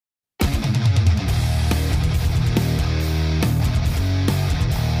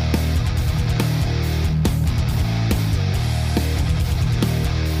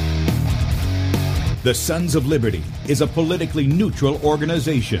The Sons of Liberty is a politically neutral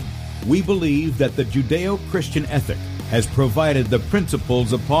organization. We believe that the Judeo-Christian ethic has provided the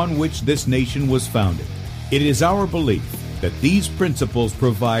principles upon which this nation was founded. It is our belief that these principles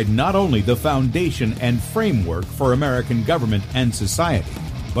provide not only the foundation and framework for American government and society,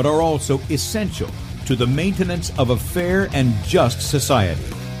 but are also essential to the maintenance of a fair and just society.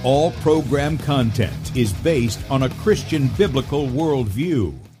 All program content is based on a Christian biblical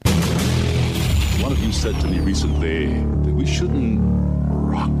worldview. One of you said to me recently that we shouldn't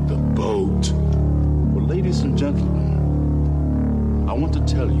rock the boat. Well, ladies and gentlemen, I want to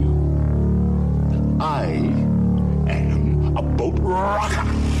tell you that I am a boat rocker.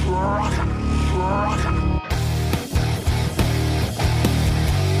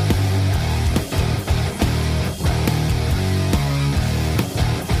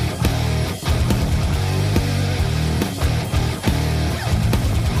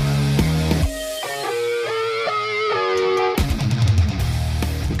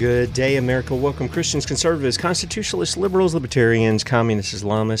 Good day, America. Welcome, Christians, conservatives, constitutionalists, liberals, libertarians, communists,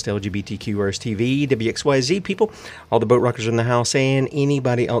 Islamists, LGBTQ, TV, WXYZ people, all the boat rockers in the house, and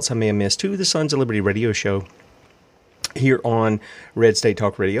anybody else I may have missed to the Sons of Liberty radio show here on Red State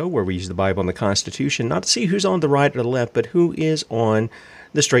Talk Radio, where we use the Bible and the Constitution, not to see who's on the right or the left, but who is on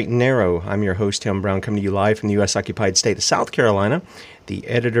the straight and narrow. I'm your host, Tim Brown, coming to you live from the U.S.-occupied state of South Carolina, the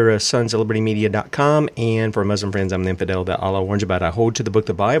editor of sonsoflibertymedia.com, and for Muslim friends, I'm the infidel that Allah warns about. I hold to the book,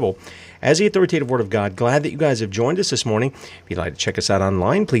 the Bible, as the authoritative Word of God. Glad that you guys have joined us this morning. If you'd like to check us out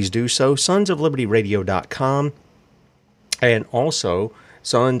online, please do so, sonsoflibertyradio.com, and also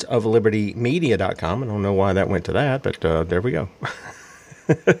sonsoflibertymedia.com. I don't know why that went to that, but there we go.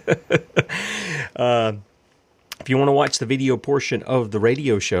 If you want to watch the video portion of the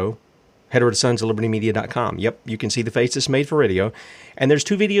radio show, head over to sonsoflibertymedia.com. Yep, you can see the face that's made for radio. And there's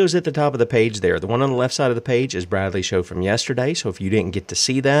two videos at the top of the page there. The one on the left side of the page is Bradley's show from yesterday. So if you didn't get to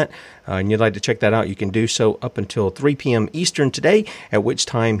see that and you'd like to check that out, you can do so up until 3 p.m. Eastern today, at which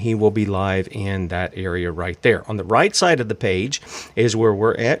time he will be live in that area right there. On the right side of the page is where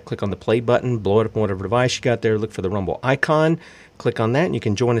we're at. Click on the play button, blow it up on whatever device you got there. Look for the Rumble icon. Click on that, and you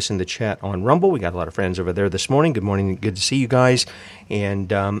can join us in the chat on Rumble. We got a lot of friends over there this morning. Good morning. Good to see you guys.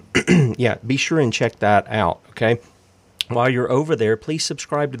 And, yeah, be sure and check that out, okay? While you're over there, please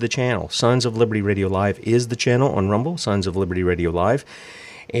subscribe to the channel. Sons of Liberty Radio Live is the channel on Rumble, Sons of Liberty Radio Live.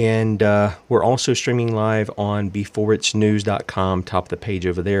 And we're also streaming live on beforeitsnews.com, top of the page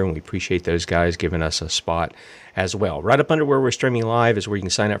over there, and we appreciate those guys giving us a spot as well. Right up under where we're streaming live is where you can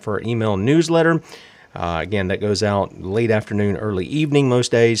sign up for our email newsletter. Again, that goes out late afternoon, early evening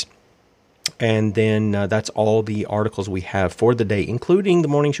most days. And then that's all the articles we have for the day, including the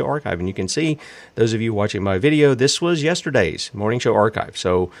Morning Show Archive. And you can see, those of you watching my video, this was yesterday's Morning Show Archive.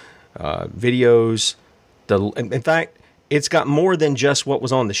 So videos, in fact, it's got more than just what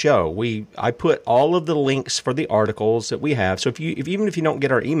was on the show. I put all of the links for the articles that we have. So even if you don't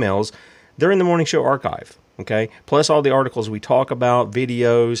get our emails, they're in the Morning Show Archive, okay? Plus all the articles we talk about,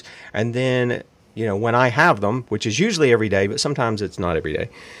 videos, and then, you know, when I have them, which is usually every day, but sometimes it's not every day,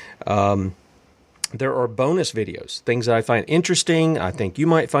 there are bonus videos, things that I find interesting, I think you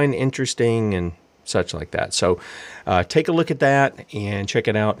might find interesting, and such like that. So take a look at that and check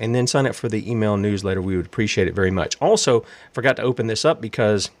it out, and then sign up for the email newsletter. We would appreciate it very much. Also, forgot to open this up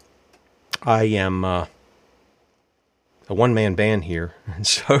because I am a one-man band here, and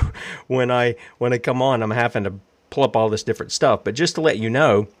so when I come on, I'm having to pull up all this different stuff. But just to let you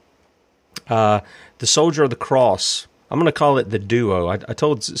know, the Soldier of the Cross, I'm going to call it the duo. I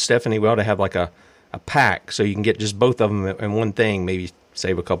told Stephanie we ought to have like a pack so you can get just both of them in one thing, maybe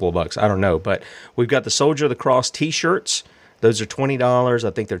save a couple of bucks. I don't know. But we've got the Soldier of the Cross t-shirts. Those are $20.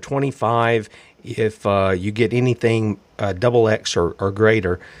 I think they're $25 if you get anything double X or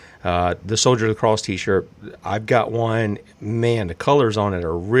greater. The Soldier of the Cross t-shirt, I've got one. Man, the colors on it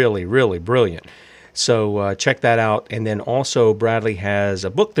are really, really brilliant. So check that out. And then also Bradley has a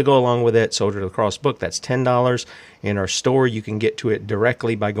book to go along with it, Soldier of the Cross book. That's $10 in our store. You can get to it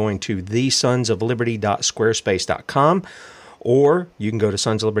directly by going to thesonsofliberty.squarespace.com, or you can go to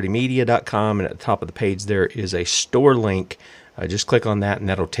sonsoflibertymedia.com, and at the top of the page there is a store link. Just click on that, and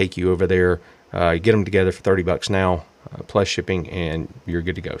that'll take you over there. You get them together for $30 now, plus shipping, and you're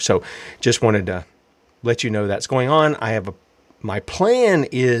good to go. So just wanted to let you know that's going on. My plan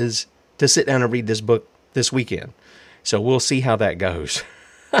is to sit down and read this book this weekend. So we'll see how that goes.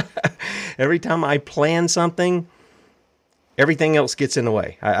 Every time I plan something, everything else gets in the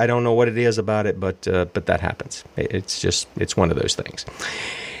way. I don't know what it is about it, but that happens. It's one of those things.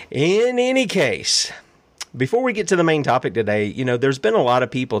 In any case, before we get to the main topic today, there's been a lot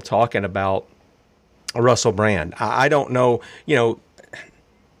of people talking about Russell Brand. I don't know, the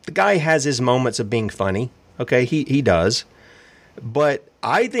guy has his moments of being funny. Okay, he does. But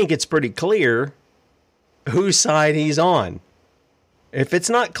I think it's pretty clear whose side he's on. If it's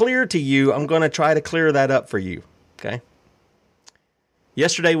not clear to you, I'm going to try to clear that up for you. Okay.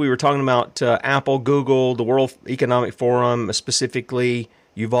 Yesterday we were talking about Apple, Google, the World Economic Forum, specifically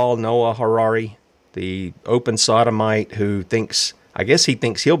Yuval Noah Harari, the open sodomite who thinks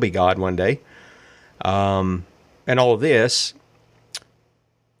he'll be God one day. And all of this.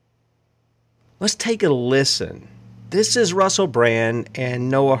 Let's take a listen. This is Russell Brand and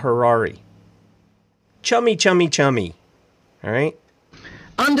Noah Harari. Chummy, chummy, chummy. All right?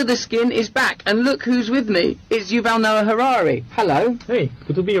 Under the Skin is back, and look who's with me. It's Yuval Noah Harari. Hello. Hey,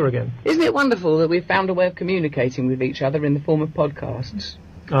 good to be here again. Isn't it wonderful that we've found a way of communicating with each other in the form of podcasts?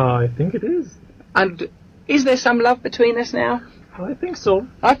 I think it is. And is there some love between us now? I think so.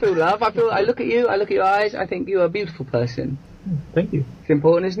 I feel love. I look at you, I look at your eyes, I think you're a beautiful person. Thank you. It's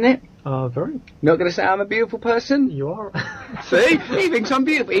important, isn't it? Very. Not going to say I'm a beautiful person? You are. See? He thinks I'm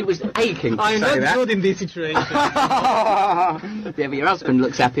beautiful. He was aching to I'm say not that. good in this situation. Yeah, but your husband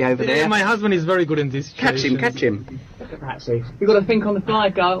looks happy over there. Yeah, my husband is very good in this situation. Catch him. Patsy. You've got to think on the fly,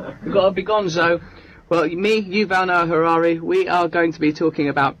 girl. You've got to be gonzo. Well, me, Yuval Noah Harari, we are going to be talking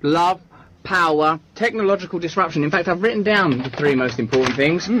about love, power, technological disruption. In fact, I've written down the three most important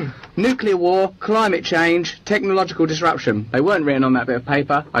things. Nuclear war, climate change, technological disruption. They weren't written on that bit of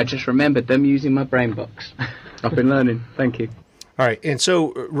paper. I just remembered them using my brain box. I've been learning. Thank you. All right. And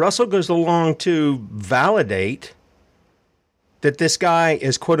so Russell goes along to validate that this guy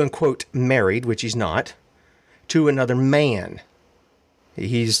is quote-unquote married, which he's not, to another man.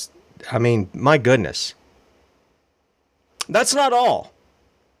 My goodness. That's not all.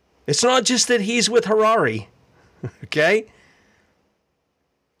 It's not just that he's with Harari, okay?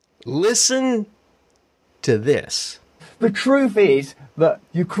 Listen to this. The truth is that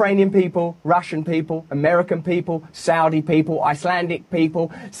Ukrainian people, Russian people, American people, Saudi people, Icelandic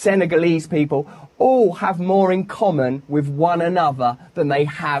people, Senegalese people all have more in common with one another than they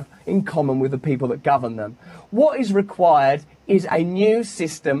have in common with the people that govern them. What is required is a new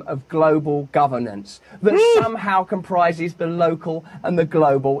system of global governance that somehow comprises the local and the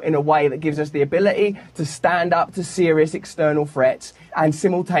global in a way that gives us the ability to stand up to serious external threats and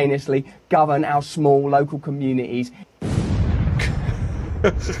simultaneously govern our small local communities.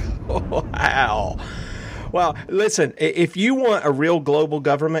 Wow. Well, listen, if you want a real global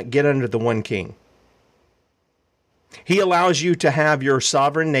government, get under the one king. He allows you to have your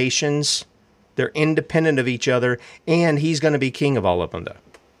sovereign nations. They're independent of each other, and he's going to be king of all of them, though.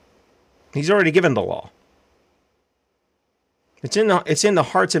 He's already given the law. It's in the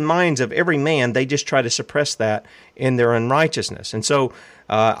hearts and minds of every man. They just try to suppress that in their unrighteousness. And so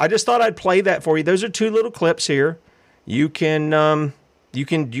I just thought I'd play that for you. Those are two little clips here. You can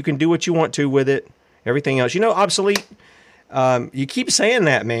do what you want to with it. Everything else, obsolete. You keep saying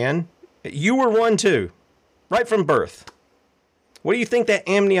that, man. You were one too, right from birth. What do you think that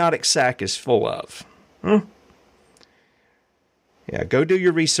amniotic sac is full of? Yeah, go do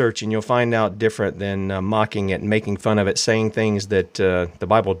your research and you'll find out different than mocking it and making fun of it, saying things that the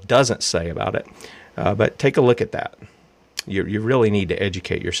Bible doesn't say about it. But take a look at that. You really need to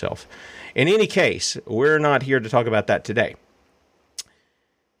educate yourself. In any case, we're not here to talk about that today.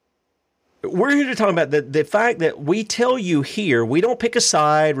 We're here to talk about the fact that we tell you here, we don't pick a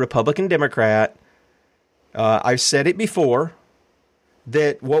side, Republican, Democrat. I've said it before,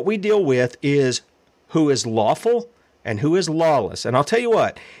 that what we deal with is who is lawful and who is lawless. And I'll tell you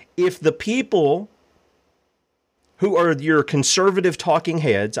what, if the people who are your conservative talking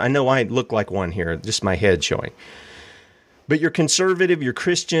heads, I know I look like one here, just my head showing, but your conservative, your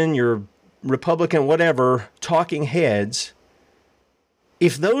Christian, your Republican, whatever, talking heads,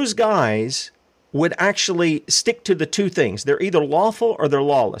 if those guys would actually stick to the two things, they're either lawful or they're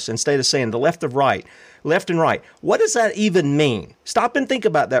lawless, instead of saying the left and right, what does that even mean? Stop and think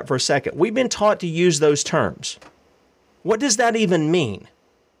about that for a second. We've been taught to use those terms. What does that even mean?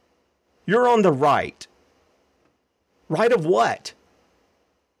 You're on the right. Right of what?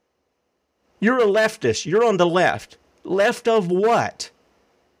 You're a leftist. You're on the left. Left of what?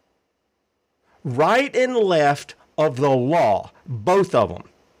 Right and left of the law. Both of them.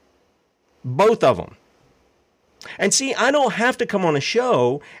 Both of them. And see, I don't have to come on a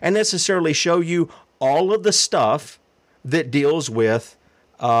show and necessarily show you all of the stuff that deals with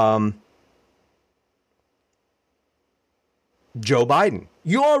Joe Biden.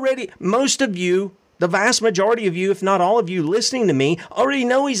 Most of you, the vast majority of you, if not all of you listening to me, already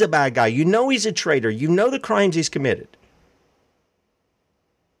know he's a bad guy. You know he's a traitor. You know the crimes he's committed.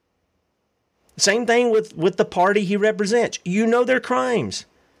 Same thing with the party he represents. You know their crimes.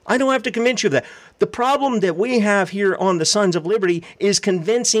 I don't have to convince you of that. The problem that we have here on the Sons of Liberty is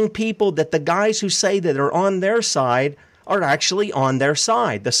convincing people that the guys who say that are on their side are actually on their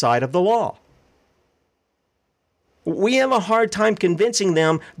side, the side of the law. We have a hard time convincing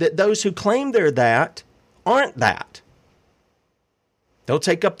them that those who claim they're that aren't that. They'll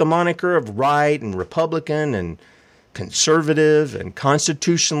take up the moniker of right and Republican and conservative and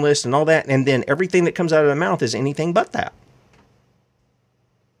constitutionalist and all that, and then everything that comes out of their mouth is anything but that.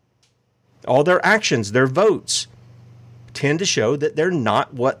 All their actions, their votes, tend to show that they're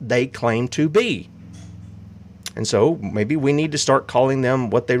not what they claim to be. And so maybe we need to start calling them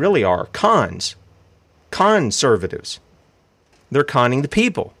what they really are, conservatives. They're conning the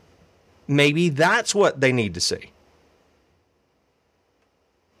people. Maybe that's what they need to see.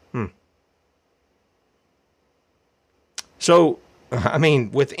 So, I mean,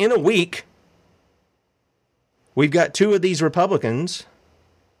 within a week, we've got two of these Republicans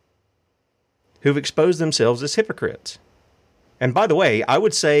who've exposed themselves as hypocrites. And by the way, I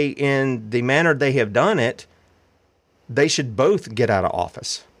would say in the manner they have done it, they should both get out of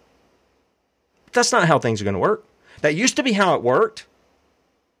office. That's not how things are going to work. That used to be how it worked.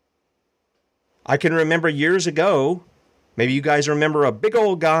 I can remember years ago, maybe you guys remember a big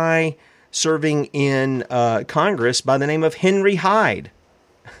old guy serving in Congress by the name of Henry Hyde.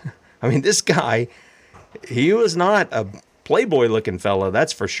 I mean, this guy, he was not a playboy-looking fellow,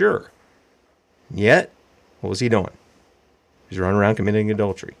 that's for sure. Yet, what was he doing? He was running around committing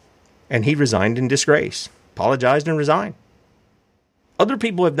adultery. And he resigned in disgrace, apologized and resigned. Other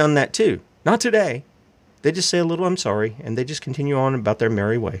people have done that too. Not today. They just say a little, I'm sorry, and they just continue on about their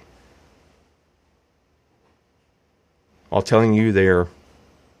merry way. All telling you they're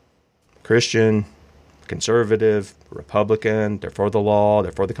Christian, conservative, Republican, they're for the law,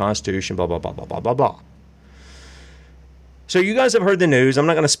 they're for the Constitution, blah, blah, blah, blah, blah, blah, blah. So you guys have heard the news. I'm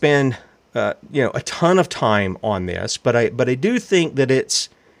not going to spend a ton of time on this, but I do think that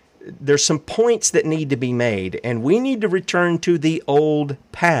there's some points that need to be made, and we need to return to the old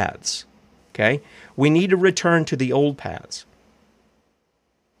paths. Okay? We need to return to the old paths.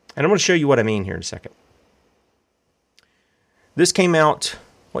 And I'm going to show you what I mean here in a second. This came out,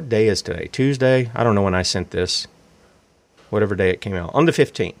 what day is today? Tuesday? I don't know when I sent this. Whatever day it came out. On the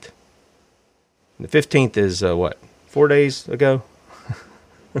 15th. The 15th is, 4 days ago?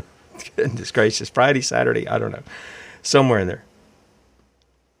 Goodness gracious. Friday, Saturday, I don't know. Somewhere in there.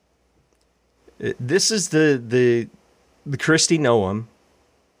 This is the Kristi Noem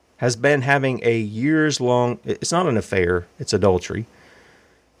has been having a years-long, it's not an affair, it's adultery.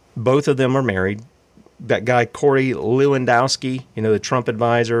 Both of them are married. That guy, Corey Lewandowski, the Trump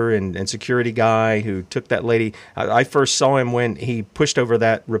advisor and security guy who took that lady. I first saw him when he pushed over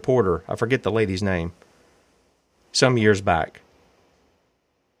that reporter. I forget the lady's name. Some years back.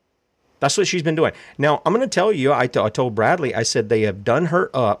 That's what she's been doing. Now, I'm going to tell you, I told Bradley, I said they have done her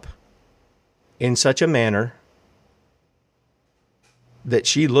up in such a manner that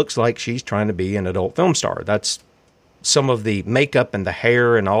she looks like she's trying to be an adult film star. That's some of the makeup and the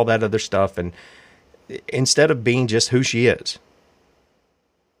hair and all that other stuff, and instead of being just who she is.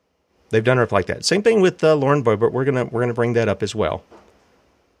 They've done her up like that. Same thing with Lauren Boebert. We're gonna bring that up as well.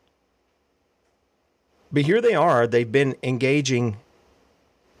 But here they are. They've been engaging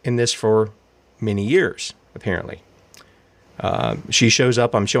in this for many years, apparently. She shows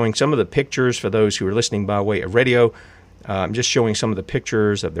up. I'm showing some of the pictures for those who are listening by way of radio. I'm just showing some of the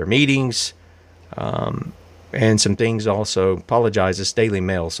pictures of their meetings. And some things also. Apologize, it's Daily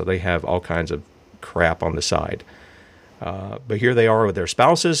Mail, so they have all kinds of crap on the side. But here they are with their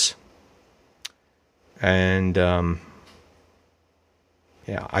spouses. And I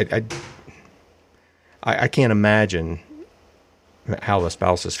can't imagine how the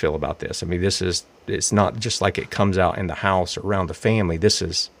spouses feel about this. I mean, it's not just like it comes out in the house or around the family. This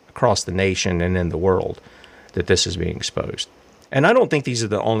is across the nation and in the world that this is being exposed. And I don't think these are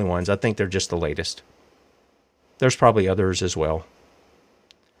the only ones. I think they're just the latest. There's probably others as well.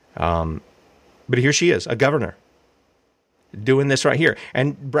 But here she is, a governor, doing this right here.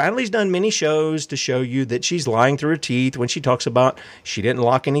 And Bradley's done many shows to show you that she's lying through her teeth when she talks about she didn't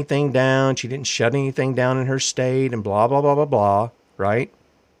lock anything down, she didn't shut anything down in her state, and blah, blah, blah, blah, blah, right?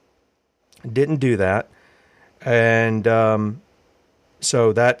 Didn't do that. And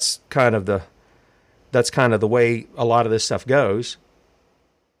so that's kind of the way a lot of this stuff goes.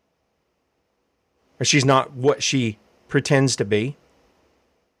 She's not what she pretends to be.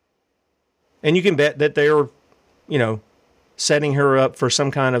 And you can bet that they're, setting her up for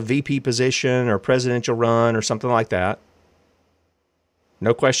some kind of VP position or presidential run or something like that.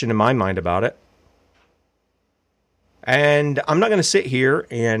 No question in my mind about it. And I'm not going to sit here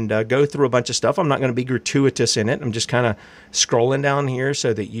and go through a bunch of stuff. I'm not going to be gratuitous in it. I'm just kind of scrolling down here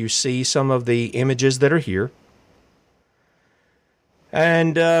so that you see some of the images that are here.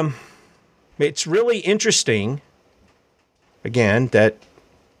 And it's really interesting, again, that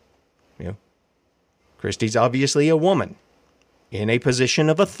Christy's obviously a woman in a position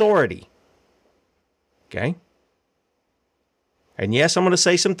of authority. Okay? And yes, I'm going to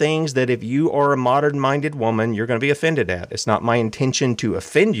say some things that if you are a modern-minded woman, you're going to be offended at. It's not my intention to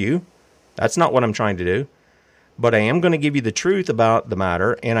offend you. That's not what I'm trying to do. But I am going to give you the truth about the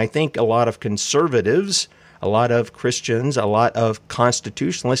matter. And I think a lot of conservatives, a lot of Christians, a lot of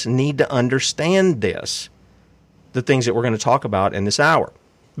constitutionalists need to understand this, the things that we're going to talk about in this hour,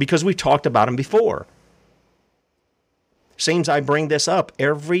 because we talked about them before. Seems I bring this up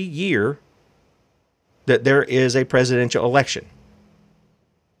every year that there is a presidential election.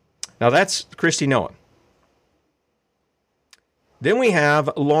 Now that's Kristi Noem. Then we have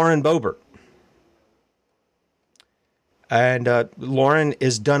Lauren Boebert. And Lauren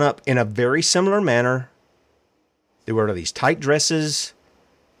is done up in a very similar manner. They wear these tight dresses.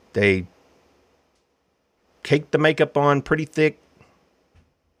 They cake the makeup on pretty thick.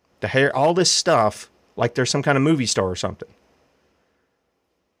 The hair, all this stuff, like they're some kind of movie star or something.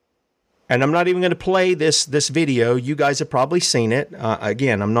 And I'm not even going to play this video. You guys have probably seen it.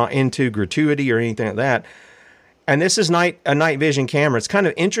 Again, I'm not into gratuity or anything like that. And this is a night vision camera. It's kind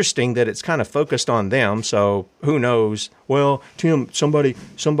of interesting that it's kind of focused on them. So who knows? Well, Tim, somebody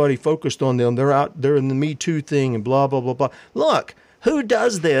focused on them. They're out there in the Me Too thing and blah, blah, blah, blah. Look, who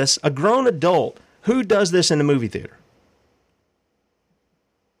does this? A grown adult. Who does this in the movie theater?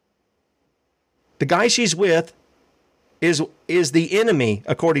 The guy she's with is the enemy,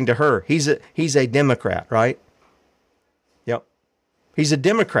 according to her. He's a Democrat, right? Yep. He's a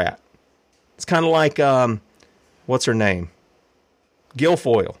Democrat. It's kind of like, what's her name?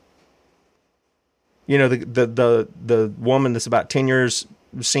 Guilfoyle. You know, the woman that's about 10 years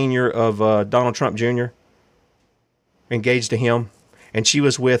senior of Donald Trump Jr., engaged to him. And she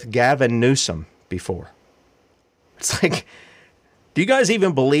was with Gavin Newsom before. It's like, do you guys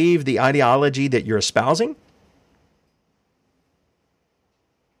even believe the ideology that you're espousing?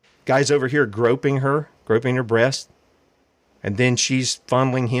 Guy's over here groping her breast. And then she's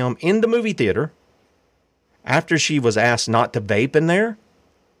fondling him in the movie theater after she was asked not to vape in there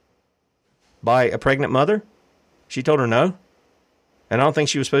by a pregnant mother. She told her no. And I don't think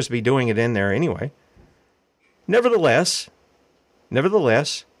she was supposed to be doing it in there anyway. Nevertheless,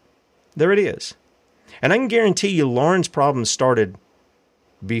 there it is. And I can guarantee you Lauren's problem started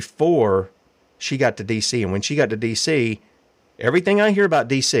before she got to D.C. And when she got to D.C., everything I hear about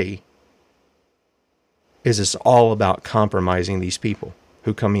D.C. is it's all about compromising these people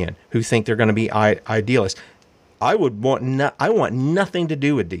who come in, who think they're going to be idealists. I want nothing to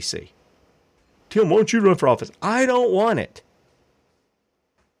do with D.C. Tim, why don't you run for office? I don't want it.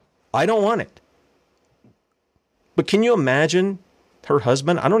 But can you imagine her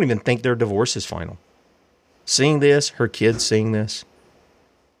husband? I don't even think their divorce is final. Seeing this, her kids seeing this,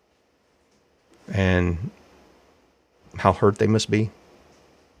 and how hurt they must be.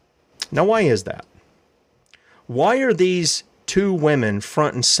 Now, why is that? Why are these two women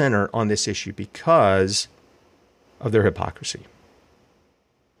front and center on this issue? Because of their hypocrisy.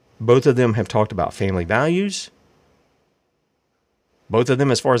 Both of them have talked about family values. Both of them,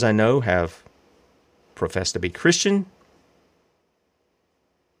 as far as I know, have professed to be Christian.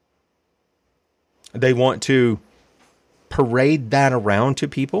 They want to parade that around to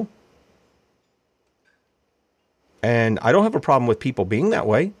people. And I don't have a problem with people being that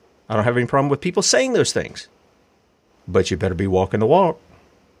way. I don't have any problem with people saying those things. But you better be walking the walk.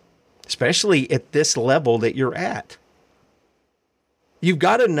 Especially at this level that you're at. You've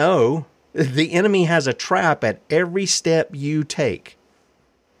got to know the enemy has a trap at every step you take.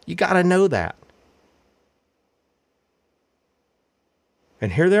 You got to know that.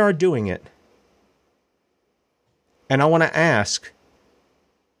 And here they are doing it. And I want to ask,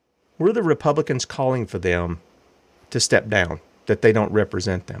 were the Republicans calling for them to step down, that they don't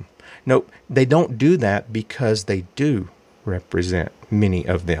represent them? No, they don't do that because they do represent many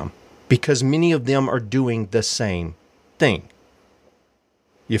of them. Because many of them are doing the same thing.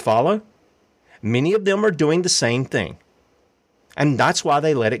 You follow? Many of them are doing the same thing. And that's why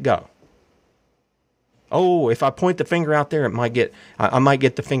they let it go. Oh, if I point the finger out there, I might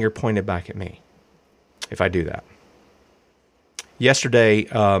get the finger pointed back at me if I do that. Yesterday,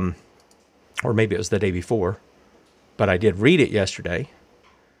 or maybe it was the day before, but I did read it yesterday.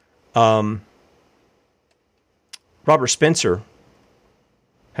 Robert Spencer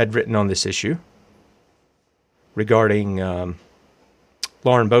had written on this issue. regarding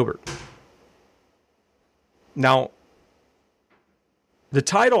Lauren Boebert. Now, the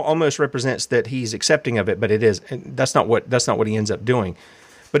title almost represents that he's accepting of it, but it is. That's not what he ends up doing.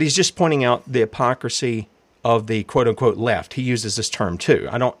 But he's just pointing out the hypocrisy of the quote unquote left. He uses this term too.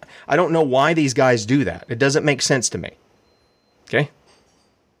 I don't know why these guys do that. It doesn't make sense to me. Okay?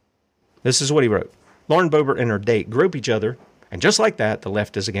 This is what he wrote. Lauren Boebert and her date grope each other, and just like that, the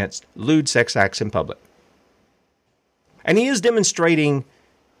left is against lewd sex acts in public. And he is demonstrating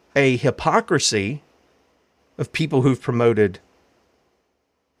a hypocrisy of people who've promoted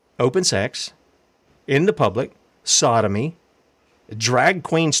open sex in the public, sodomy, drag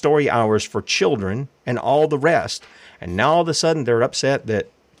queen story hours for children, and all the rest. And now all of a sudden they're upset that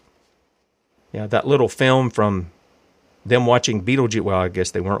that little film from them watching Beetlejuice, well, I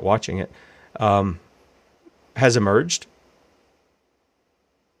guess they weren't watching it, has emerged.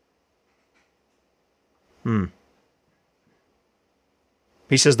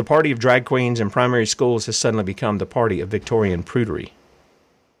 He says the party of drag queens in primary schools has suddenly become the party of Victorian prudery.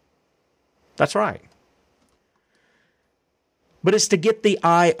 That's right. But it's to get the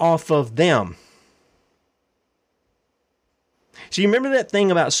eye off of them. So you remember that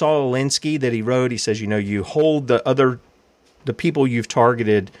thing about Saul Alinsky that he wrote? He says, you hold the people you've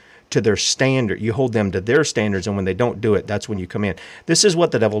targeted to their standard. You hold them to their standards, and when they don't do it, that's when you come in. This is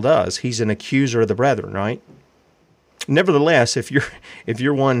what the devil does. He's an accuser of the brethren, right? Nevertheless, if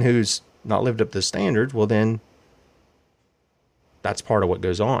you're one who's not lived up to the standard, well then, that's part of what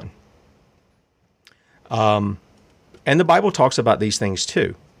goes on. And the Bible talks about these things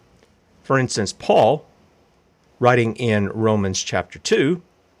too. For instance, Paul, writing in Romans chapter 2,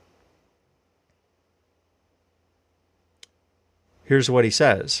 here's what he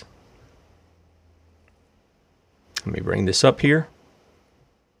says. Let me bring this up here.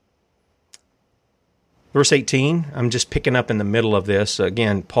 Verse 18, I'm just picking up in the middle of this.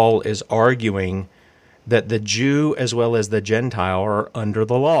 Again, Paul is arguing that the Jew as well as the Gentile are under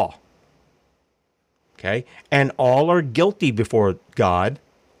the law. Okay? And all are guilty before God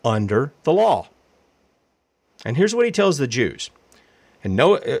under the law. And here's what he tells the Jews. And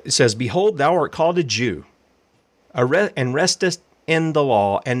it says, Behold, thou art called a Jew, and restest in the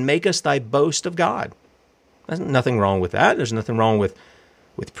law, and makest thy boast of God. There's nothing wrong with that. There's nothing wrong with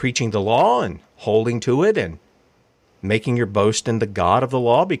preaching the law and holding to it and making your boast in the God of the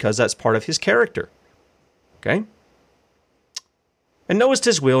law, because that's part of his character. Okay? And knowest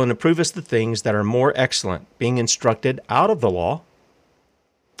his will, and approvest the things that are more excellent, being instructed out of the law,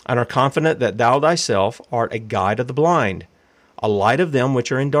 and are confident that thou thyself art a guide of the blind, a light of them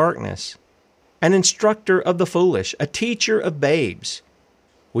which are in darkness, an instructor of the foolish, a teacher of babes,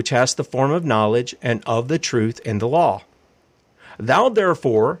 which hast the form of knowledge and of the truth in the law. Thou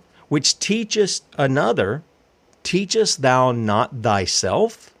therefore, which teachest another, teachest thou not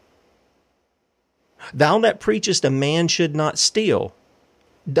thyself? Thou that preachest a man should not steal,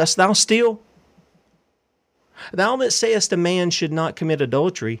 dost thou steal? Thou that sayest a man should not commit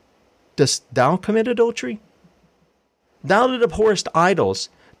adultery, dost thou commit adultery? Thou that abhorrest idols,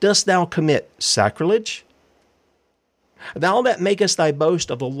 dost thou commit sacrilege? Thou that makest thy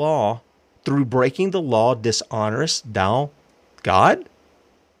boast of the law, through breaking the law dishonorest thou God?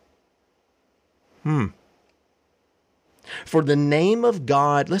 For the name of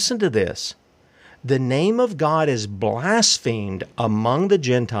God, listen to this, the name of God is blasphemed among the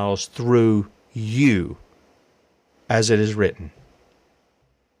Gentiles through you, as it is written.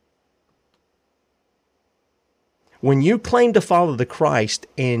 When you claim to follow the Christ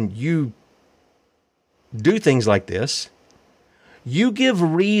and you do things like this, you give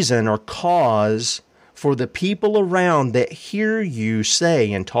reason or cause for the people around that hear you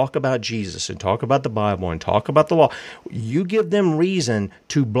say and talk about Jesus and talk about the Bible and talk about the law. You give them reason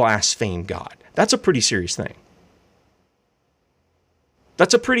to blaspheme God. That's a pretty serious thing.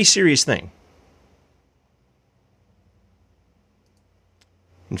 That's a pretty serious thing.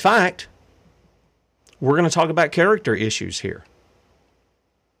 In fact, we're going to talk about character issues here.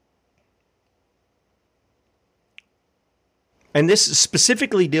 And this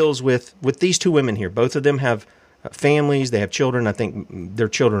specifically deals with these two women here. Both of them have families, they have children. I think their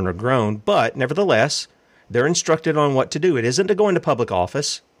children are grown, but nevertheless, they're instructed on what to do. It isn't to go into public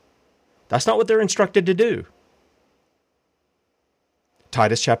office. That's not what they're instructed to do.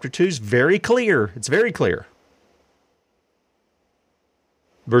 Titus chapter 2 is very clear. It's very clear.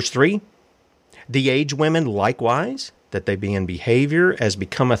 Verse 3, the aged women likewise, that they be in behavior as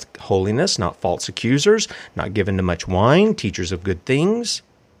becometh holiness, not false accusers, not given to much wine, teachers of good things,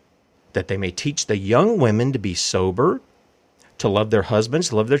 that they may teach the young women to be sober, to love their husbands,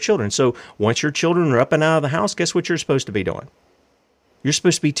 to love their children. So once your children are up and out of the house, guess what you're supposed to be doing? You're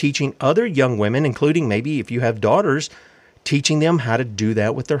supposed to be teaching other young women, including maybe if you have daughters, teaching them how to do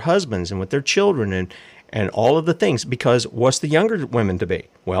that with their husbands and with their children and all of the things. Because what's the younger women to be?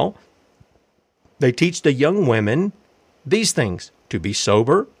 Well, they teach the young women these things: to be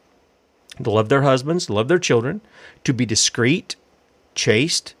sober, to love their husbands, to love their children, to be discreet,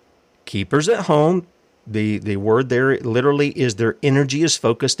 chaste, keepers at home. The word there literally is their energy is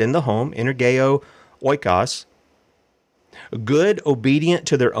focused in the home, energeo oikos. Good, obedient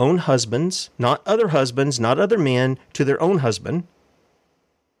to their own husbands, not other men, to their own husband.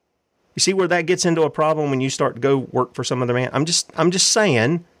 You see where that gets into a problem when you start to go work for some other man? I'm just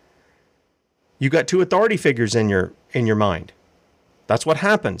saying, you got two authority figures in your mind. That's what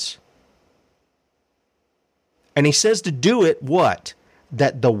happens. And he says to do it, what?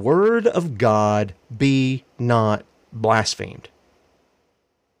 That the word of God be not blasphemed.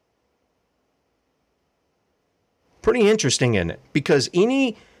 Pretty interesting, isn't it? Because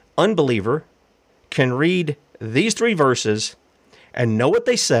any unbeliever can read these 3 verses and know what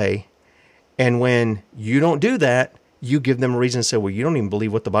they say, and when you don't do that, you give them a reason to say, well, you don't even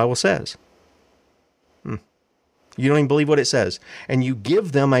believe what the Bible says. You don't even believe what it says. And you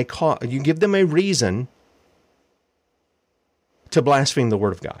give them a reason to blaspheme the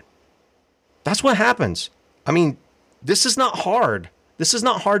word of God. That's what happens. I mean, this is not hard. This is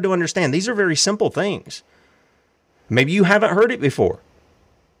not hard to understand. These are very simple things. Maybe you haven't heard it before.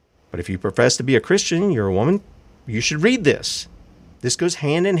 But if you profess to be a Christian, you're a woman, you should read this. This goes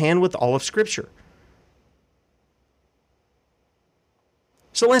hand in hand with all of Scripture.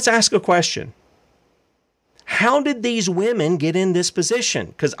 So let's ask a question. How did these women get in this position?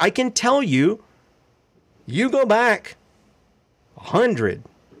 Because I can tell you, you go back 100,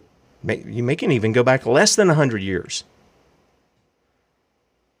 you can even go back less than 100 years.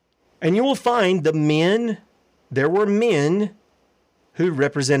 And you will find there were men who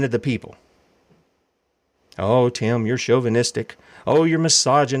represented the people. Oh, Tim, you're chauvinistic. Oh, you're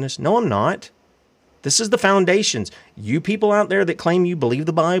misogynist. No, I'm not. This is the foundations. You people out there that claim you believe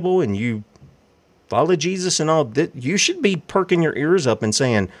the Bible and you follow Jesus and all that, you should be perking your ears up and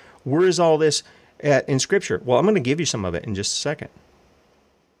saying, where is all this in Scripture? Well, I'm going to give you some of it in just a second.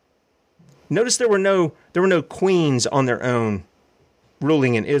 Notice there were no queens on their own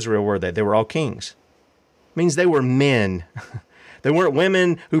ruling in Israel, were they? They were all kings. It means they were men. They weren't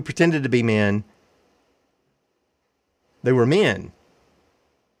women who pretended to be men. They were men.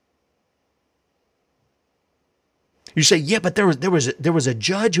 You say, yeah, but there was a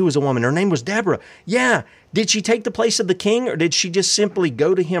judge who was a woman. Her name was Deborah. Yeah. Did she take the place of the king, or did she just simply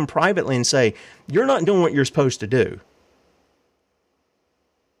go to him privately and say, you're not doing what you're supposed to do?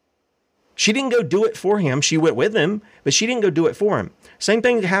 She didn't go do it for him. She went with him, but she didn't go do it for him. Same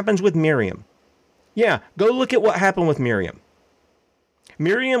thing that happens with Miriam. Yeah, go look at what happened with Miriam.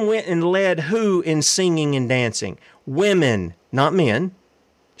 Miriam went and led who in singing and dancing? Women, not men.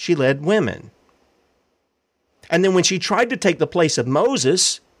 She led women. And then when she tried to take the place of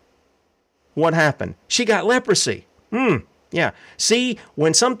Moses, what happened? She got leprosy. Yeah. See,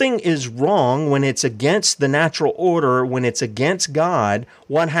 when something is wrong, when it's against the natural order, when it's against God,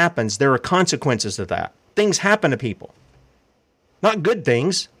 what happens? There are consequences to that. Things happen to people. Not good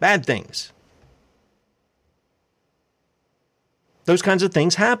things, bad things. Those kinds of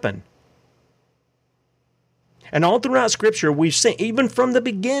things happen. And all throughout Scripture, we've seen, even from the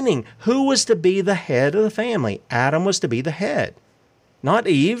beginning, who was to be the head of the family? Adam was to be the head, not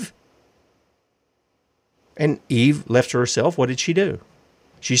Eve. And Eve, left to herself, what did she do?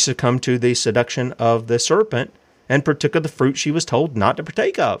 She succumbed to the seduction of the serpent and partook of the fruit she was told not to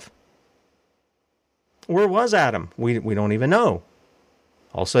partake of. Where was Adam? We don't even know.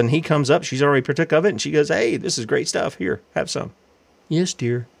 All of a sudden he comes up, she's already partook of it, and she goes, hey, this is great stuff. Here, have some. Yes,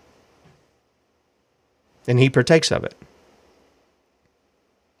 dear. And he partakes of it.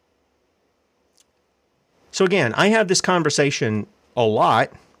 So again, I have this conversation a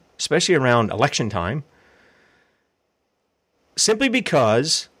lot, especially around election time, simply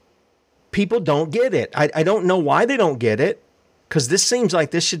because people don't get it. I don't know why they don't get it, because this seems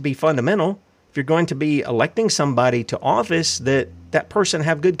like this should be fundamental. If you're going to be electing somebody to office, that person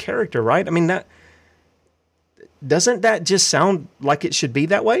have good character, right? I mean, doesn't that just sound like it should be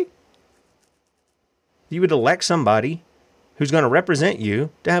that way? You would elect somebody who's going to represent you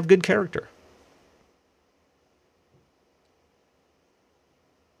to have good character.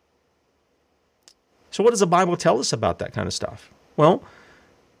 So what does the Bible tell us about that kind of stuff? Well,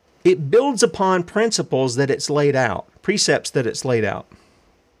 it builds upon principles that it's laid out, precepts that it's laid out.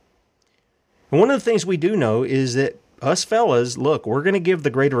 And one of the things we do know is that us fellas, look, we're going to give the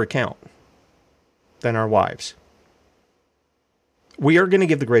greater account than our wives. We are going to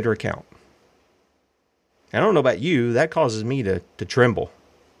give the greater account. I don't know about you, that causes me to tremble.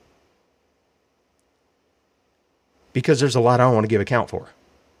 Because there's a lot I don't want to give account for.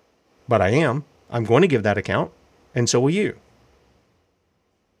 But I'm going to give that account, and so will you.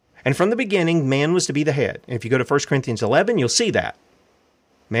 And from the beginning, man was to be the head. And if you go to 1 Corinthians 11, you'll see that.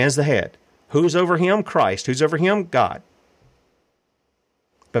 Man's the head. Who's over him? Christ. Who's over him? God.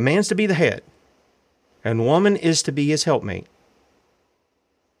 But man's to be the head. And woman is to be his helpmate.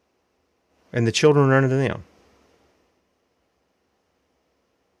 And the children are under them.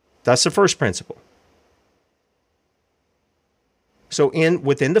 That's the first principle. So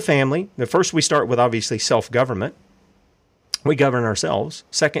within the family, the first we start with obviously self-government. We govern ourselves.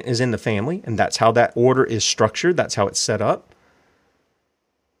 Second is in the family, and that's how that order is structured. That's how it's set up.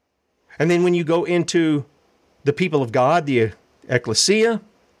 And then when you go into the people of God, the ecclesia,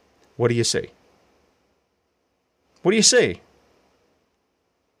 what do you see? What do you see?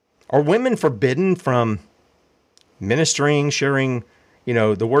 Are women forbidden from ministering, sharing,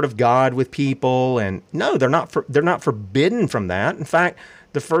 the word of God with people? And no, they're not forbidden from that. In fact,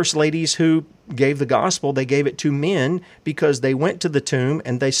 the first ladies who gave the gospel, they gave it to men because they went to the tomb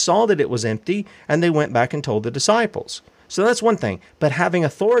and they saw that it was empty and they went back and told the disciples. So that's one thing. But having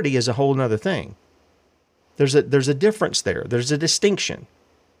authority is a whole other thing. There's a difference there. There's a distinction.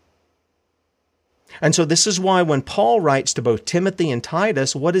 And so this is why when Paul writes to both Timothy and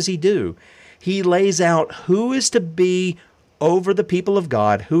Titus, what does he do? He lays out who is to be over the people of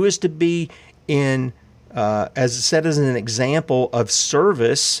God, who is to be in, as said as an example of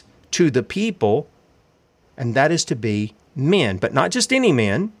service to the people, and that is to be men, but not just any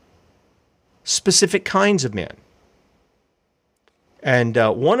men, specific kinds of men. And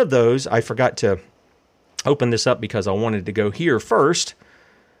one of those, I forgot to open this up because I wanted to go here first,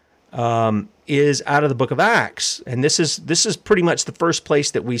 is out of the book of Acts. And this is pretty much the first place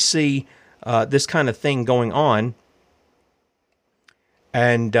that we see this kind of thing going on.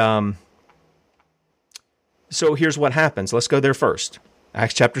 And so here's what happens. Let's go there first.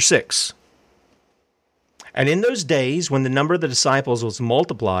 Acts chapter 6. And in those days, when the number of the disciples was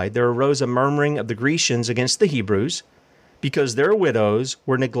multiplied, there arose a murmuring of the Grecians against the Hebrews, because their widows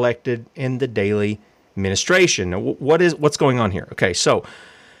were neglected in the daily ministration. Now, what's going on here? Okay, so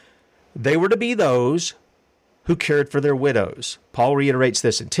they were to be those who cared for their widows. Paul reiterates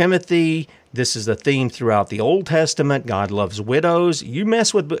this in Timothy. This is the theme throughout the Old Testament. God loves widows. You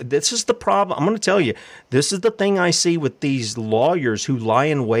mess with, this is the problem. I'm going to tell you, this is the thing I see with these lawyers who lie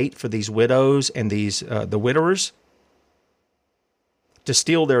in wait for these widows and these the widowers to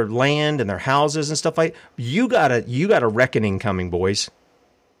steal their land and their houses and stuff like that. You got a reckoning coming, boys.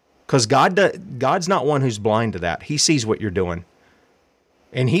 Because God's not one who's blind to that. He sees what you're doing.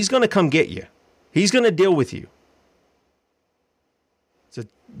 And he's going to come get you. He's going to deal with you. It's a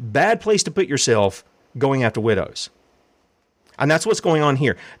bad place to put yourself going after widows. And that's what's going on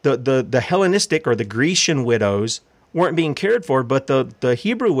here. The Hellenistic or the Grecian widows weren't being cared for, but the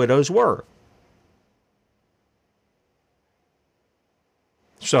Hebrew widows were.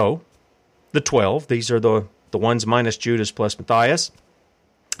 So, the 12, these are the ones minus Judas plus Matthias,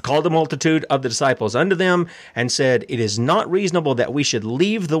 called the multitude of the disciples unto them, and said, it is not reasonable that we should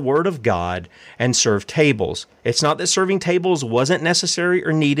leave the word of God and serve tables. It's not that serving tables wasn't necessary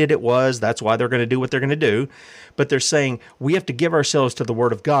or needed. It was. That's why they're going to do what they're going to do. But they're saying, we have to give ourselves to the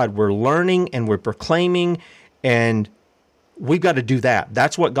word of God. We're learning and we're proclaiming, and we've got to do that.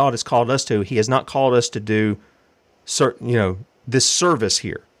 That's what God has called us to. He has not called us to do certain, this service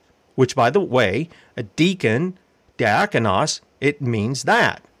here, which, by the way, a deacon, diakonos, it means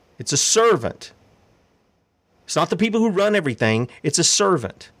that. It's a servant. It's not the people who run everything. It's a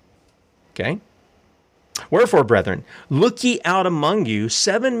servant. Okay? Wherefore, brethren, look ye out among you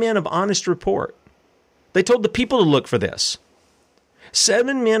 7 men of honest report. They told the people to look for this.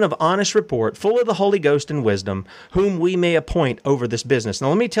 7 men of honest report, full of the Holy Ghost and wisdom, whom we may appoint over this business. Now,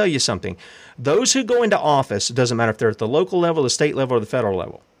 let me tell you something. Those who go into office, it doesn't matter if they're at the local level, the state level, or the federal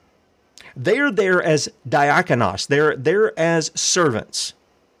level, they are there as diakonos. They're there as servants.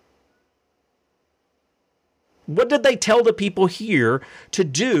 What did they tell the people here to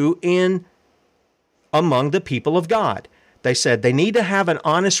do among the people of God? They said they need to have an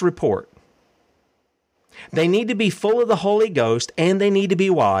honest report. They need to be full of the Holy Ghost, and they need to be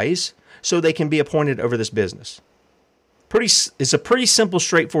wise so they can be appointed over this business. It's a pretty simple,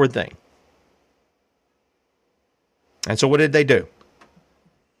 straightforward thing. And so what did they do?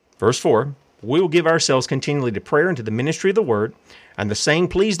 Verse 4, we will give ourselves continually to prayer and to the ministry of the word. And the saying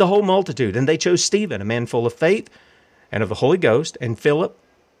pleased the whole multitude. And they chose Stephen, a man full of faith, and of the Holy Ghost, and Philip,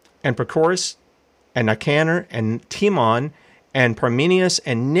 and Prochorus, and Nicanor, and Timon, and Parmenius,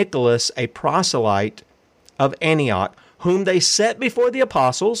 and Nicholas, a proselyte of Antioch, whom they set before the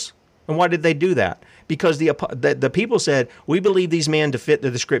apostles. And why did they do that? Because the people said, we believe these men to fit the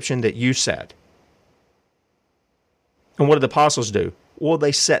description that you said. And what did the apostles do? Well,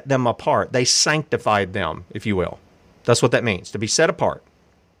 they set them apart. They sanctified them, if you will. That's what that means, to be set apart.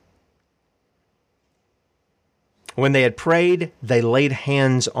 When they had prayed, they laid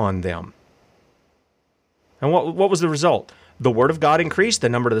hands on them. And what was the result? The word of God increased, the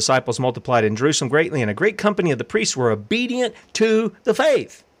number of disciples multiplied in Jerusalem greatly, and a great company of the priests were obedient to the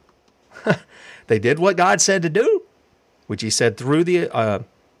faith. They did what God said to do, which he said through the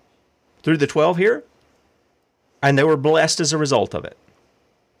 12 here, and they were blessed as a result of it.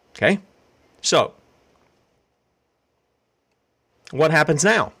 Okay? So, what happens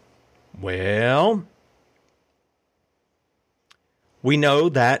now? Well, we know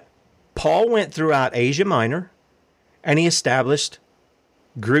that Paul went throughout Asia Minor, and he established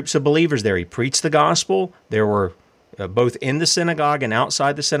groups of believers there. He preached the gospel. There were both in the synagogue and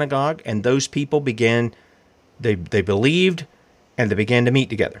outside the synagogue, and those people they believed, and they began to meet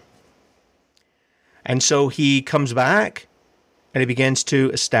together. And so he comes back, and he begins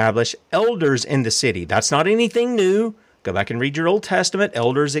to establish elders in the city. That's not anything new. Go back and read your Old Testament.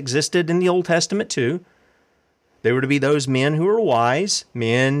 Elders existed in the Old Testament too. They were to be those men who were wise,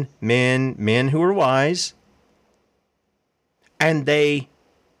 men who were wise, and they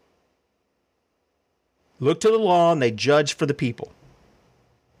looked to the law and they judged for the people,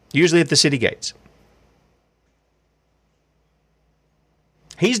 usually at the city gates.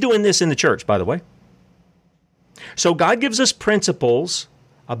 He's doing this in the church, by the way. So God gives us principles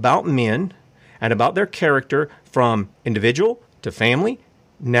about men and about their character from individual to family,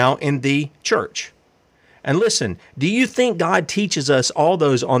 now in the church. And listen, do you think God teaches us all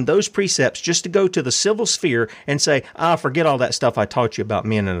on those precepts just to go to the civil sphere and say, forget all that stuff I taught you about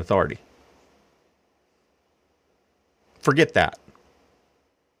men and authority? Forget that.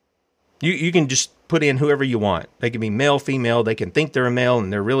 You can just put in whoever you want. They can be male, female. They can think they're a male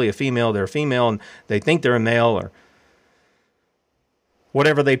and they're really a female. They're a female and they think they're a male, or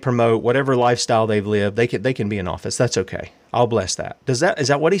whatever they promote, whatever lifestyle they've lived. They can be in office. That's okay. I'll bless that. Is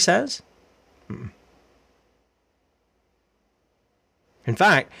that what he says? In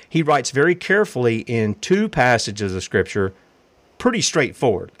fact, he writes very carefully in 2 passages of Scripture, pretty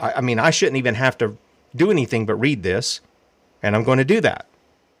straightforward. I mean, I shouldn't even have to do anything but read this, and I'm going to do that.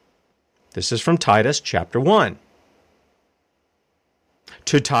 This is from Titus chapter 1.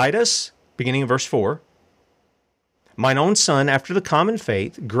 To Titus, beginning in verse 4, mine own son, after the common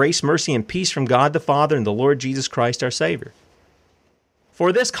faith, grace, mercy, and peace from God the Father and the Lord Jesus Christ our Savior.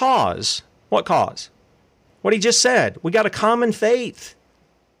 For this cause, what cause? What he just said. We got a common faith.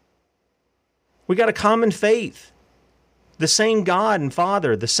 We got a common faith. The same God and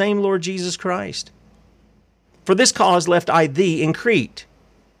Father, the same Lord Jesus Christ. For this cause left I thee in Crete,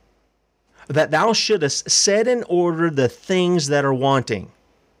 that thou shouldest set in order the things that are wanting.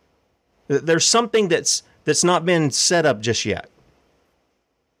 There's something that's not been set up just yet.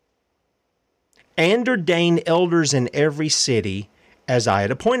 And ordain elders in every city as I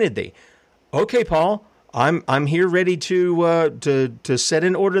had appointed thee. Okay, Paul, I'm here ready to set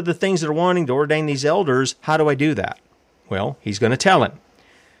in order the things that are wanting, to ordain these elders. How do I do that? Well, he's going to tell him.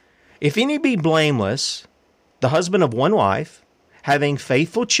 If any be blameless, the husband of one wife, having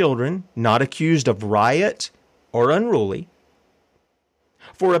faithful children, not accused of riot or unruly.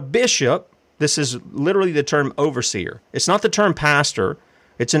 For a bishop, this is literally the term overseer. It's not the term pastor,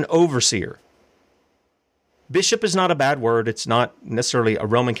 it's an overseer. Bishop is not a bad word. It's not necessarily a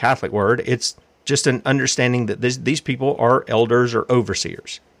Roman Catholic word. It's just an understanding that these people are elders or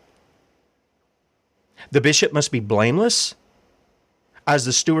overseers. The bishop must be blameless as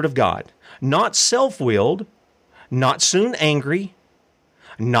the steward of God, not self-willed, not soon angry,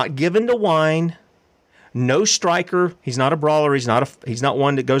 not given to wine, no striker. He's not a brawler. He's not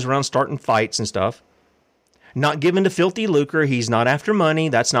one that goes around starting fights and stuff. Not given to filthy lucre. He's not after money.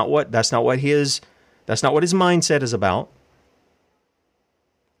 That's not what his mindset is about.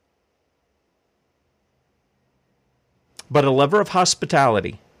 But a lover of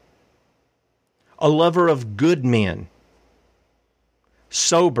hospitality, a lover of good men,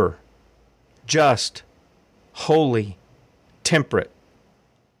 sober, just, holy, temperate,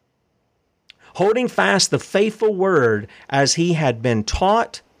 holding fast the faithful word as he had been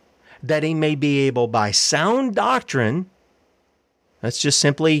taught, that he may be able by sound doctrine, that's just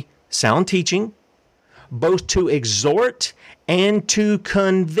simply sound teaching, both to exhort and to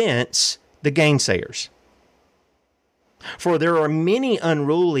convince the gainsayers. For there are many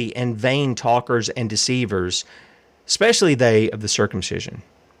unruly and vain talkers and deceivers, especially they of the circumcision,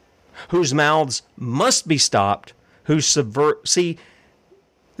 whose mouths must be stopped, who subvert. See,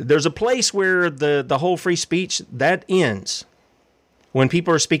 there's a place where the whole free speech, that ends when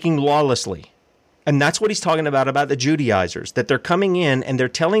people are speaking lawlessly. And that's what he's talking about the Judaizers, that they're coming in and they're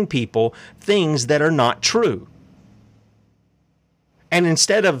telling people things that are not true. And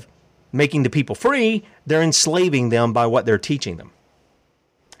instead of making the people free, they're enslaving them by what they're teaching them.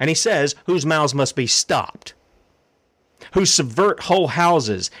 And he says, whose mouths must be stopped, who subvert whole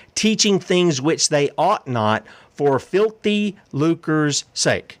houses, teaching things which they ought not for filthy lucre's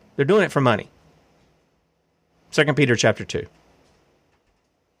sake. They're doing it for money. 2 Peter chapter 2.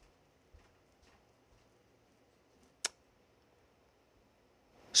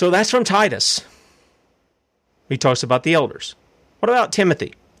 So that's from Titus. He talks about the elders. What about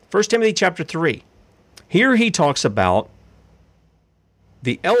Timothy? 1 Timothy chapter 3. Here he talks about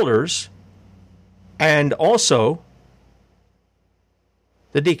the elders and also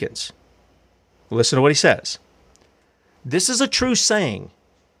the deacons. Listen to what he says. This is a true saying.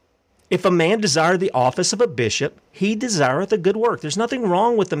 If a man desire the office of a bishop, he desireth a good work. There's nothing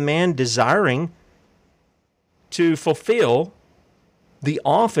wrong with a man desiring to fulfill the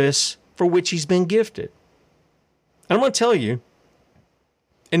office for which he's been gifted. And I'm going to tell you,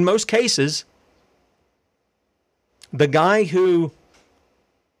 in most cases, the guy who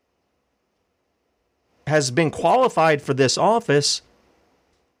has been qualified for this office,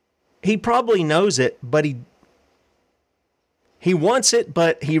 he probably knows it, but he wants it,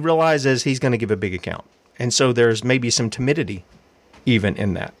 but he realizes he's going to give a big account. And so there's maybe some timidity even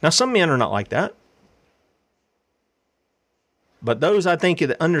in that. Now, some men are not like that. But those, I think,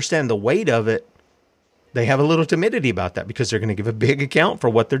 that understand the weight of it, they have a little timidity about that because they're going to give a big account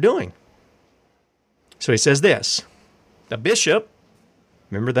for what they're doing. So he says this, the bishop,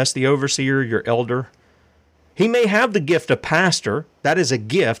 remember that's the overseer, your elder, he may have the gift of pastor. That is a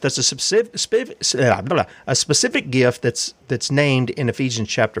gift. That's a specific gift that's named in Ephesians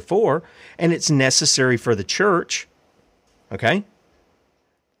chapter 4, and it's necessary for the church. Okay?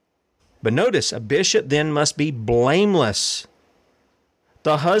 But notice, a bishop then must be blameless,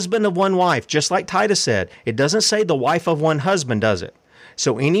 the husband of one wife, just like Titus said. It doesn't say the wife of one husband, does it?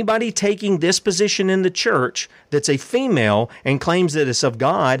 So anybody taking this position in the church that's a female and claims that it's of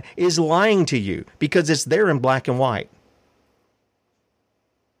God is lying to you because it's there in black and white.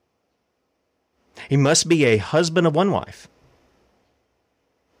 He must be a husband of one wife.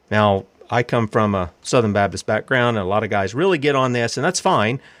 Now, I come from a Southern Baptist background, and a lot of guys really get on this, and that's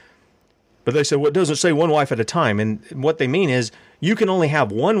fine. But they say, well, it doesn't say one wife at a time. And what they mean is you can only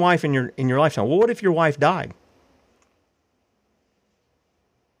have one wife in your lifetime. Well, what if your wife died?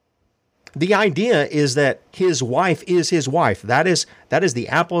 The idea is that his wife is his wife. That is the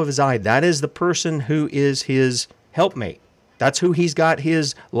apple of his eye. That is the person who is his helpmate. That's who he's got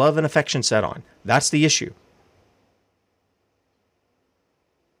his love and affection set on. That's the issue.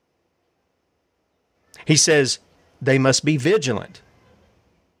 He says they must be vigilant.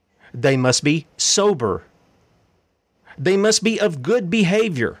 They must be sober. They must be of good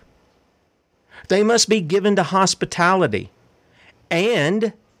behavior. They must be given to hospitality.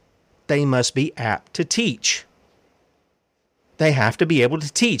 And they must be apt to teach. They have to be able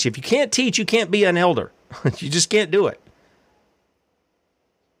to teach. If you can't teach, you can't be an elder. You just can't do it.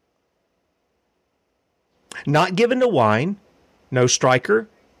 Not given to wine, no striker,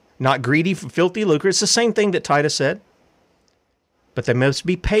 not greedy for filthy lucre. It's the same thing that Titus said. But they must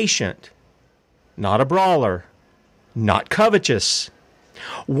be patient, not a brawler, not covetous.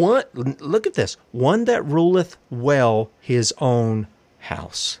 Look at this. One that ruleth well his own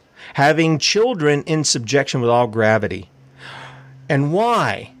house, having children in subjection with all gravity. And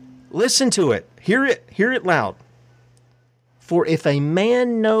why? Listen to it. Hear it loud. For if a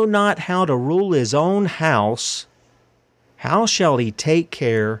man know not how to rule his own house, how shall he take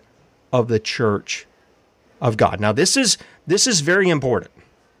care of the church of God? Now, this is very important.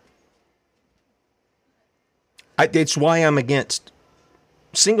 It's why I'm against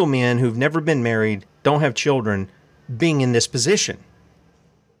single men who've never been married, don't have children, being in this position.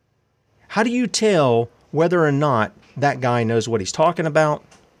 How do you tell whether or not that guy knows what he's talking about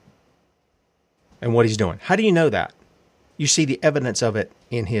and what he's doing? How do you know that? You see the evidence of it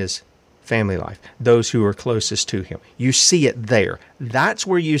in his family life, those who are closest to him. You see it there. That's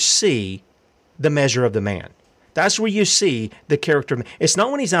where you see the measure of the man. That's where you see the character. It's not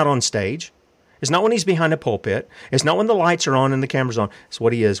when he's out on stage. It's not when he's behind a pulpit. It's not when the lights are on and the camera's on. It's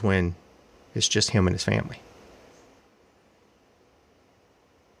what he is when it's just him and his family.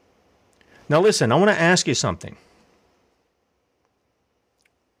 Now listen, I want to ask you something.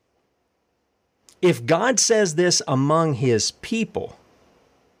 If God says this among his people,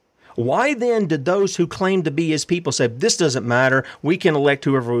 why then did those who claim to be his people say, this doesn't matter, we can elect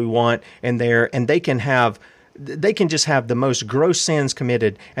whoever we want and they can just have the most gross sins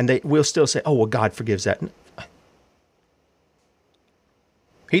committed, and we'll still say, oh, well, God forgives that.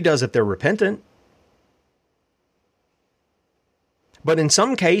 He does if they're repentant. But in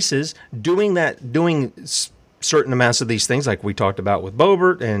some cases, doing certain amounts of these things, like we talked about with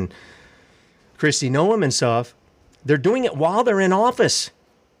Boebert and Kristi Noem and stuff, they're doing it while they're in office.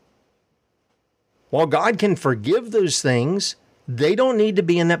 While God can forgive those things, they don't need to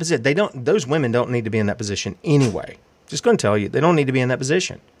be in that position. Those women don't need to be in that position anyway. Just going to tell you, they don't need to be in that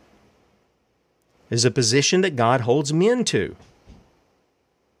position. It's a position that God holds men to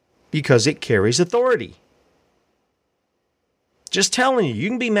because it carries authority. Just telling you, you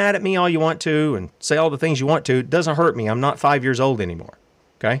can be mad at me all you want to and say all the things you want to. It doesn't hurt me. I'm not 5 years old anymore.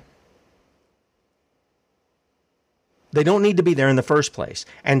 Okay? They don't need to be there in the first place.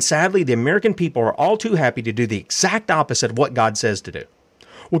 And sadly, the American people are all too happy to do the exact opposite of what God says to do.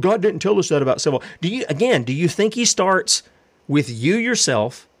 Well, God didn't tell us that about civil. Do you think he starts with you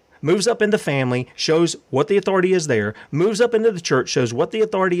yourself, moves up in the family, shows what the authority is there, moves up into the church, shows what the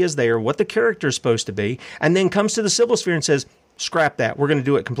authority is there, what the character is supposed to be, and then comes to the civil sphere and says, scrap that. We're going to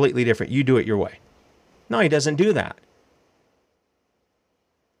do it completely different. You do it your way. No, he doesn't do that.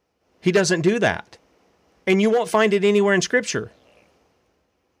 He doesn't do that. And you won't find it anywhere in Scripture.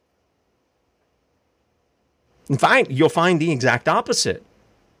 In fact, you'll find the exact opposite.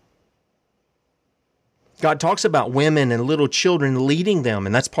 God talks about women and little children leading them,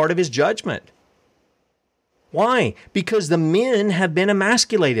 and that's part of his judgment. Why? Because the men have been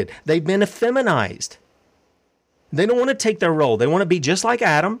emasculated. They've been effeminized. They don't want to take their role. They want to be just like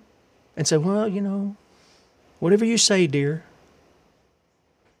Adam and say, well, whatever you say, dear.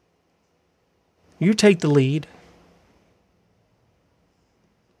 You take the lead.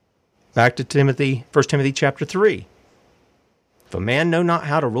 Back to 1 Timothy chapter 3. If a man know not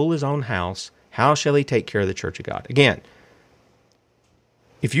how to rule his own house, how shall he take care of the church of God? Again,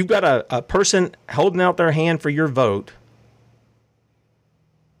 if you've got a person holding out their hand for your vote,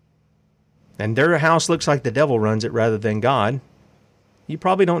 and their house looks like the devil runs it rather than God, you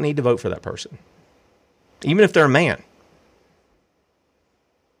probably don't need to vote for that person, even if they're a man.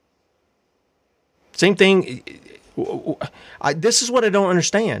 Same thing. This is what I don't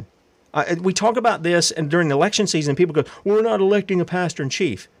understand. We talk about this, and during the election season, people go, we're not electing a pastor in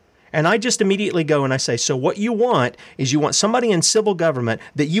chief. And I just immediately go and I say, so what you want is you want somebody in civil government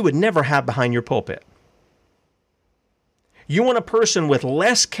that you would never have behind your pulpit. You want a person with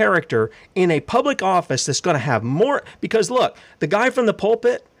less character in a public office that's going to have more, because look, the guy from the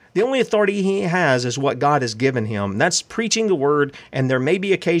pulpit, the only authority he has is what God has given him. That's preaching the word, and there may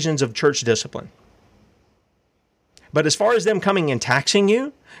be occasions of church discipline. But as far as them coming and taxing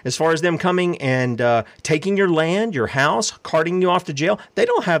you, as far as them coming and taking your land, your house, carting you off to jail, they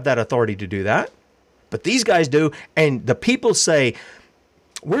don't have that authority to do that. But these guys do, and the people say,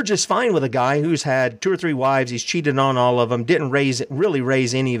 we're just fine with a guy who's had 2 or 3 wives. He's cheated on all of them. Didn't really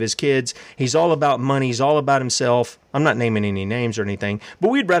raise any of his kids. He's all about money. He's all about himself. I'm not naming any names or anything, but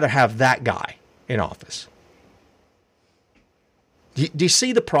we'd rather have that guy in office. Do you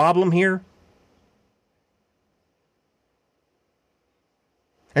see the problem here?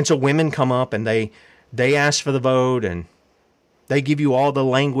 And so women come up and they ask for the vote, and they give you all the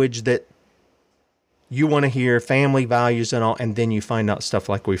language that you want to hear, family values and all, and then you find out stuff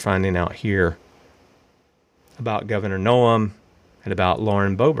like we're finding out here about Governor Noem and about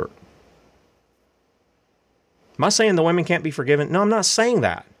Lauren Boebert. Am I saying the women can't be forgiven? No, I'm not saying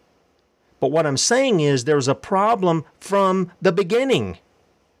that. But what I'm saying is there's a problem from the beginning.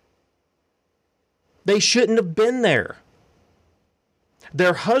 They shouldn't have been there.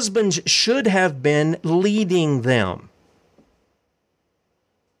 Their husbands should have been leading them.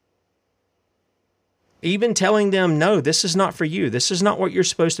 Even telling them, no, this is not for you. This is not what you're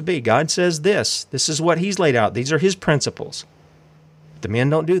supposed to be. God says this. This is what he's laid out. These are his principles. The men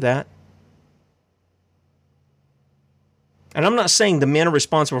don't do that. And I'm not saying the men are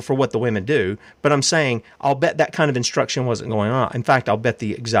responsible for what the women do, but I'm saying I'll bet that kind of instruction wasn't going on. In fact, I'll bet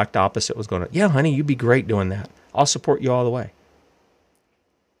the exact opposite was going on. Yeah, honey, you'd be great doing that. I'll support you all the way.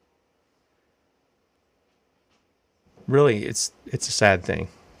 Really, it's a sad thing.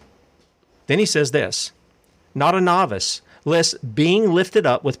 Then he says this, not a novice, lest being lifted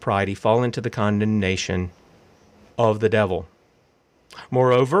up with pride he fall into the condemnation of the devil.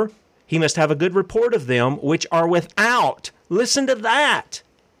 Moreover, he must have a good report of them which are without. Listen to that.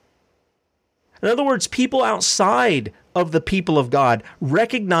 In other words, people outside of the people of God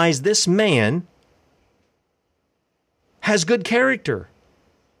recognize this man has good character.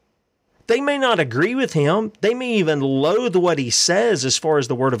 They may not agree with him. They may even loathe what he says as far as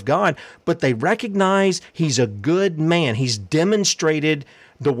the Word of God, but they recognize he's a good man. He's demonstrated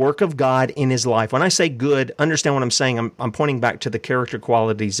the work of God in his life. When I say good, understand what I'm saying. I'm pointing back to the character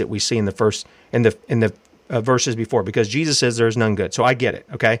qualities that we see in the verses before, because Jesus says there is none good. So I get it.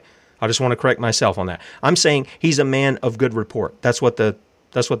 Okay, I just want to correct myself on that. I'm saying he's a man of good report. That's what the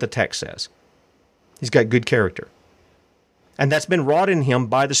text says. He's got good character. And that's been wrought in him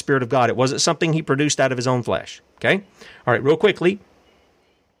by the Spirit of God. It wasn't something he produced out of his own flesh. Okay? All right, real quickly.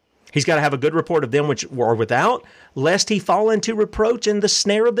 He's got to have a good report of them which are without, lest he fall into reproach and the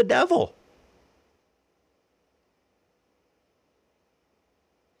snare of the devil.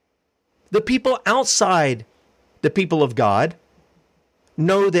 The people outside the people of God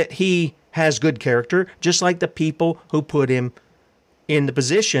know that he has good character, just like the people who put him in the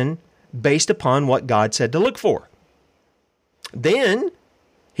position based upon what God said to look for. Then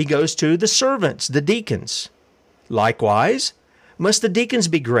he goes to the servants, the deacons. Likewise, must the deacons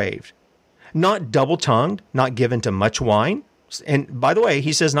be grave, not double-tongued, not given to much wine. And by the way,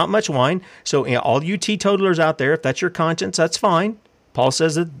 he says not much wine. So all you teetotalers out there, if that's your conscience, that's fine. Paul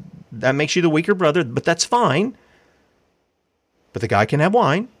says that makes you the weaker brother, but that's fine. But the guy can have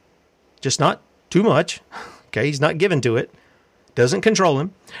wine, just not too much. Okay, he's not given to it. Doesn't control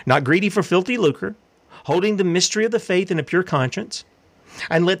him. Not greedy for filthy lucre, holding the mystery of the faith in a pure conscience.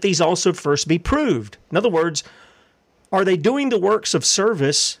 And let these also first be proved. In other words, are they doing the works of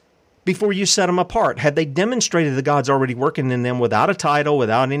service before you set them apart? Had they demonstrated that God's already working in them without a title,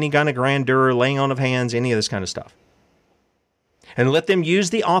 without any kind of grandeur, laying on of hands, any of this kind of stuff? And let them use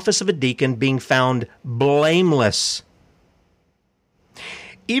the office of a deacon, being found blameless.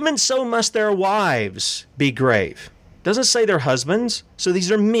 Even so must their wives be grave. Doesn't say their husbands. So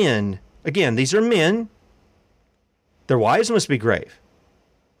these are men. Again, these are men. Their wives must be grave.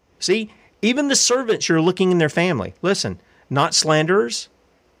 See, even the servants you're looking in their family. Listen, not slanderers,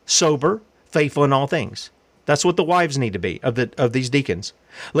 sober, faithful in all things. That's what the wives need to be of these deacons.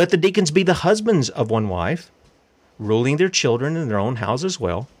 Let the deacons be the husbands of one wife, ruling their children in their own house as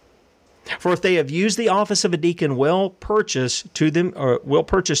well. For if they have used the office of a deacon, will purchase to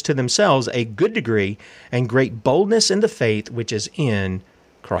themselves a good degree and great boldness in the faith which is in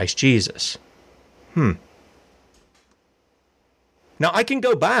Christ Jesus. Now I can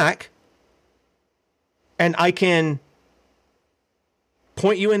go back and I can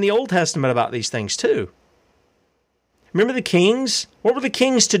point you in the Old Testament about these things too. Remember the kings? What were the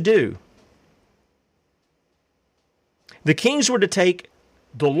kings to do? The kings were to take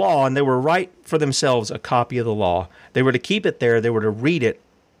the law and they were write for themselves a copy of the law. They were to keep it there. They were to read it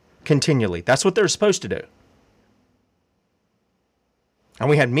continually. That's what they're supposed to do. And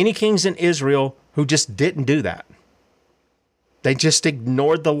we had many kings in Israel who just didn't do that. They just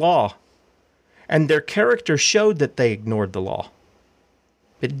ignored the law. And their character showed that they ignored the law.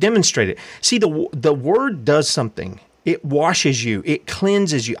 It demonstrated. See, the word does something. It washes you. It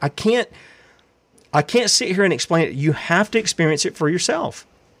cleanses you. I can't sit here and explain it. You have to experience it for yourself.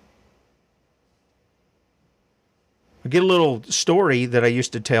 I get a little story that I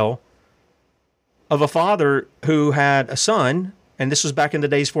used to tell of a father who had a son, and this was back in the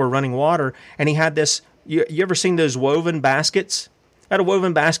days before running water, and he had this, you ever seen those woven baskets? He had a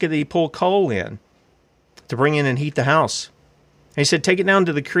woven basket that he pulled coal in to bring in and heat the house. And he said, take it down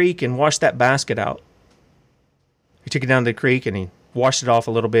to the creek and wash that basket out. He took it down to the creek and he washed it off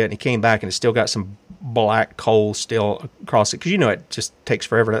a little bit, and he came back and it still got some black coal still across it. Because it just takes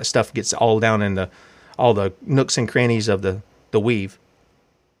forever. That stuff gets all down in all the nooks and crannies of the weave.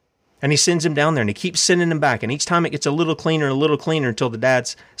 And he sends him down there and he keeps sending him back. And each time it gets a little cleaner until the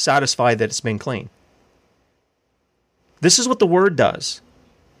dad's satisfied that it's been clean. This is what the word does.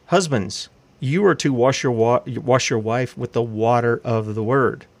 Husbands, you are to wash your wife with the water of the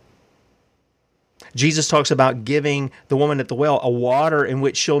word. Jesus talks about giving the woman at the well a water in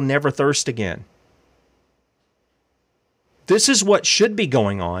which she'll never thirst again. This is what should be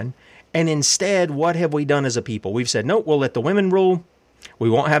going on. And instead, what have we done as a people? We've said, no, we'll let the women rule. We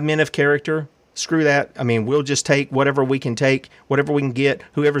won't have men of character. Screw that. We'll just take whatever we can take, whatever we can get,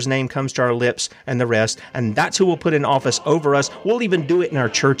 whoever's name comes to our lips, and the rest. And that's who we'll put in office over us. We'll even do it in our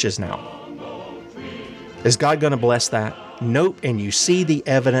churches now. Is God going to bless that? Nope. And you see the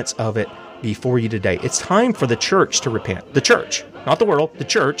evidence of it before you today. It's time for the church to repent. The church, not the world, the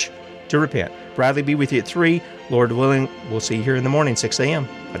church to repent. Bradley be with you at 3. Lord willing, we'll see you here in the morning, 6 a.m.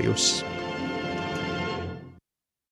 Adios.